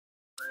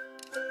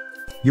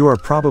You are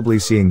probably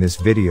seeing this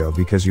video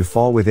because you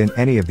fall within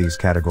any of these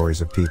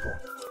categories of people.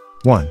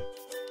 1.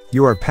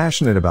 You are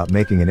passionate about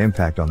making an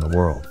impact on the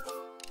world.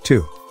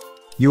 2.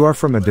 You are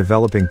from a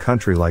developing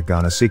country like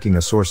Ghana seeking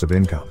a source of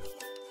income.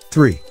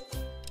 3.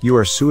 You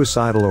are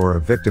suicidal or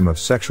a victim of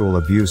sexual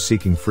abuse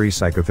seeking free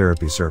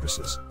psychotherapy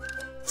services.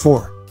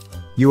 4.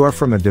 You are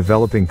from a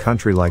developing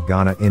country like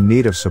Ghana in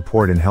need of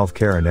support in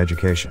healthcare and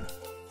education.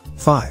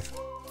 5.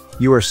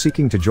 You are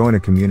seeking to join a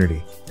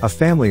community, a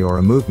family or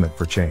a movement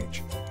for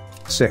change.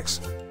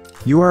 6.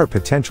 You are a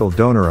potential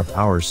donor of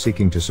ours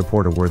seeking to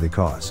support a worthy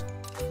cause.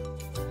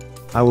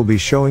 I will be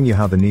showing you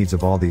how the needs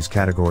of all these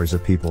categories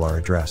of people are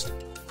addressed.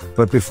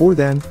 But before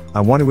then,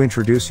 I want to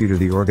introduce you to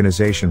the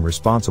organization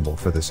responsible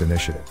for this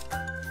initiative.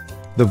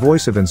 The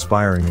Voice of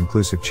Inspiring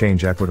Inclusive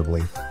Change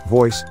Equitably,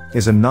 VOICE,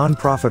 is a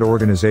non-profit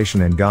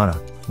organization in Ghana,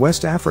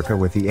 West Africa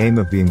with the aim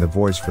of being the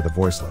voice for the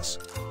voiceless.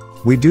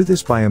 We do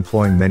this by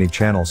employing many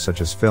channels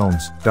such as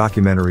films,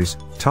 documentaries,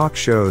 talk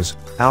shows,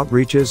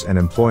 outreaches and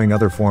employing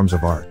other forms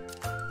of art.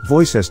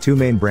 VOICE has two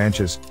main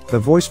branches, the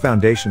VOICE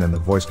Foundation and the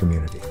VOICE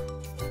Community.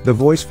 The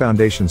VOICE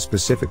Foundation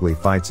specifically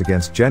fights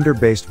against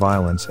gender-based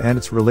violence and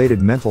its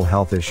related mental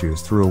health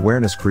issues through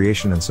awareness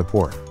creation and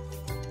support.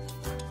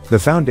 The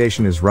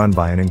foundation is run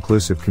by an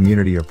inclusive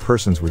community of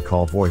persons we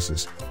call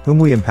VOICEs, whom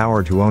we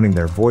empower to owning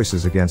their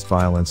voices against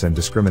violence and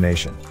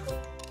discrimination.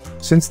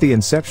 Since the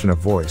inception of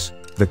VOICE,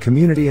 the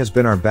community has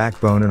been our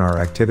backbone in our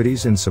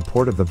activities in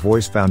support of the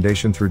VOICE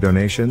Foundation through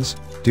donations,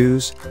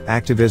 dues,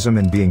 activism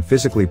and being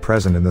physically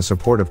present in the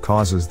support of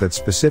causes that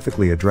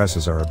specifically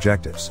addresses our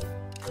objectives.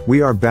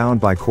 We are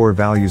bound by core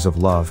values of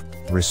love,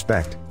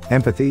 respect,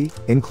 empathy,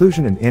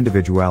 inclusion and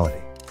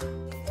individuality.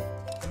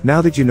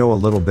 Now that you know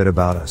a little bit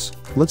about us,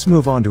 let's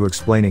move on to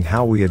explaining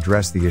how we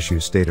address the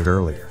issues stated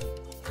earlier.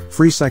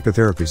 Free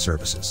psychotherapy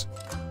services.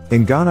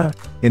 In Ghana,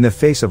 in the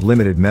face of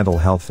limited mental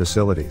health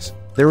facilities,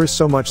 there is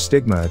so much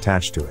stigma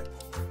attached to it.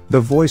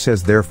 The VOICE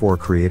has therefore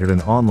created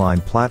an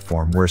online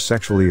platform where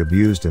sexually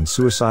abused and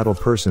suicidal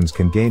persons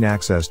can gain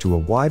access to a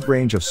wide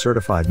range of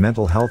certified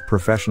mental health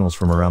professionals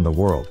from around the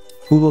world,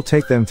 who will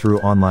take them through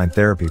online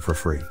therapy for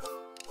free.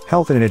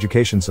 Health and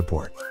education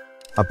support.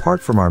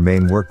 Apart from our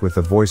main work with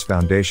the VOICE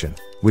Foundation,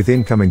 with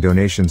incoming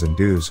donations and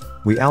dues,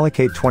 we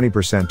allocate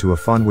 20% to a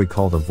fund we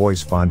call the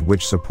VOICE Fund,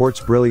 which supports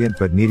brilliant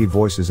but needy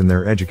voices in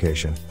their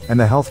education, and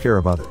the healthcare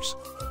of others.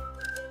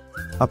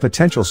 A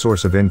potential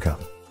source of income.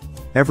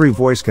 Every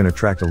voice can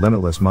attract a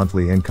limitless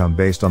monthly income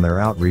based on their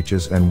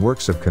outreaches and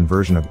works of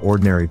conversion of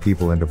ordinary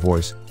people into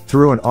voice,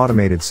 through an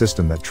automated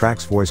system that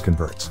tracks voice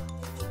converts.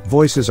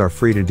 Voices are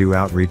free to do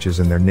outreaches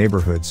in their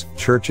neighborhoods,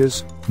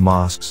 churches,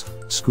 mosques,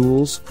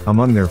 schools,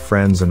 among their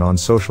friends and on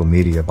social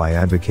media by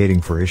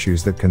advocating for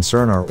issues that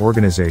concern our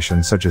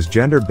organization such as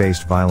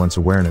gender-based violence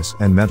awareness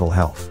and mental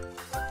health.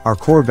 Our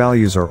core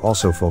values are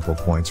also focal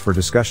points for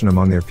discussion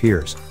among their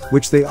peers,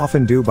 which they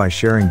often do by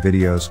sharing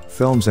videos,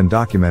 films and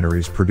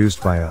documentaries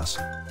produced by us.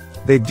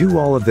 They do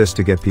all of this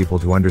to get people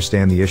to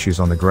understand the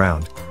issues on the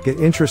ground, get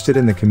interested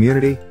in the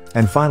community,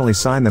 and finally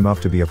sign them up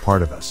to be a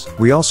part of us.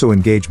 We also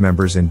engage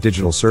members in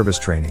digital service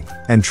training,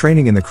 and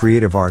training in the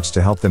creative arts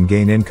to help them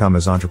gain income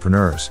as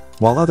entrepreneurs,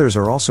 while others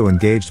are also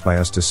engaged by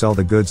us to sell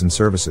the goods and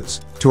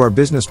services, to our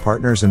business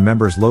partners and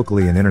members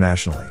locally and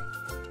internationally.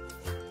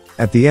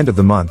 At the end of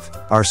the month,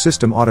 our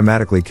system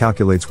automatically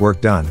calculates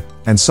work done,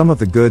 and some of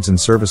the goods and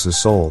services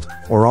sold,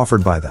 or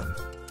offered by them.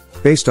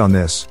 Based on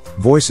this,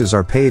 voices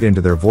are paid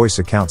into their VOICE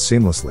account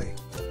seamlessly.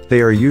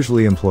 They are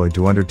usually employed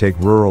to undertake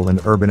rural and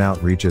urban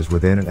outreaches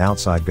within and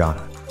outside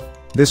Ghana.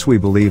 This we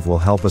believe will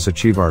help us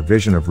achieve our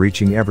vision of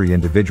reaching every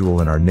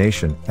individual in our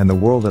nation and the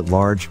world at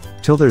large,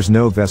 till there's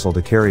no vessel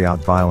to carry out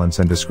violence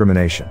and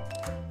discrimination.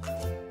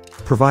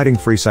 Providing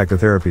free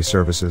psychotherapy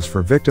services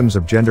for victims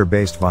of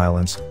gender-based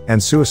violence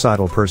and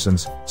suicidal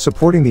persons,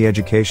 supporting the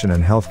education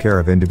and healthcare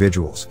of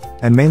individuals,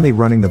 and mainly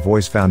running the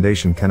VOICE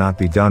Foundation cannot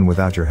be done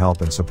without your help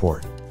and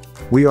support.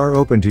 We are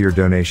open to your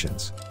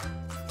donations.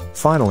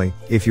 Finally,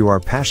 if you are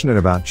passionate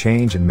about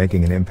change and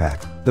making an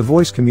impact, the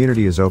VOICE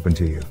community is open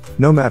to you,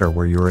 no matter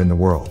where you are in the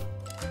world.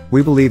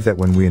 We believe that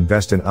when we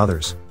invest in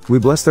others, we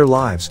bless their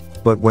lives,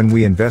 but when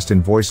we invest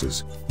in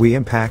voices, we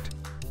impact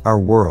our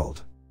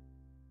world.